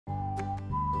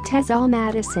TESOL,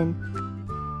 Madison.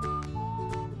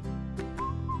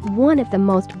 One of the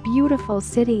most beautiful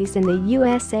cities in the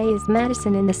USA is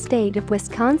Madison in the state of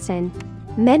Wisconsin.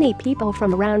 Many people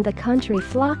from around the country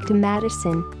flock to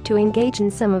Madison to engage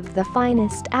in some of the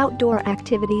finest outdoor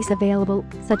activities available,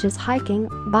 such as hiking,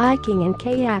 biking and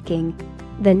kayaking.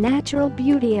 The natural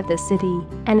beauty of the city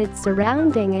and its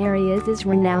surrounding areas is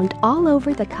renowned all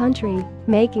over the country,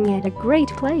 making it a great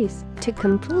place to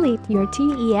complete your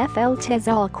TEFL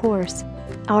TESOL course.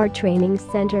 Our training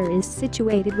center is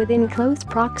situated within close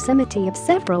proximity of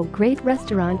several great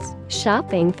restaurants,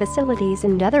 shopping facilities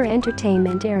and other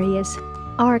entertainment areas.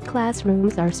 Our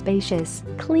classrooms are spacious,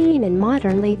 clean and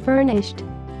modernly furnished.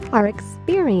 Our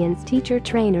experienced teacher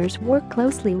trainers work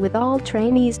closely with all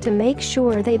trainees to make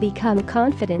sure they become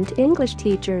confident English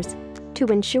teachers. To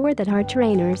ensure that our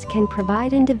trainers can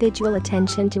provide individual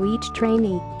attention to each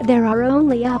trainee, there are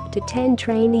only up to 10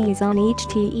 trainees on each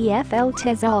TEFL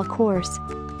TESOL course.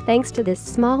 Thanks to this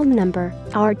small number,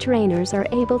 our trainers are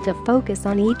able to focus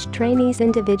on each trainee's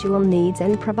individual needs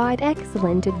and provide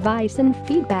excellent advice and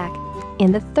feedback.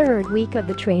 In the third week of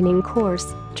the training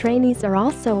course, trainees are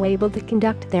also able to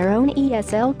conduct their own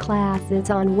ESL classes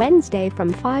on Wednesday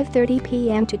from 5:30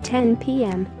 p.m. to 10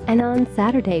 p.m. and on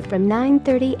Saturday from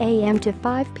 9:30 a.m. to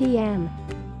 5 p.m.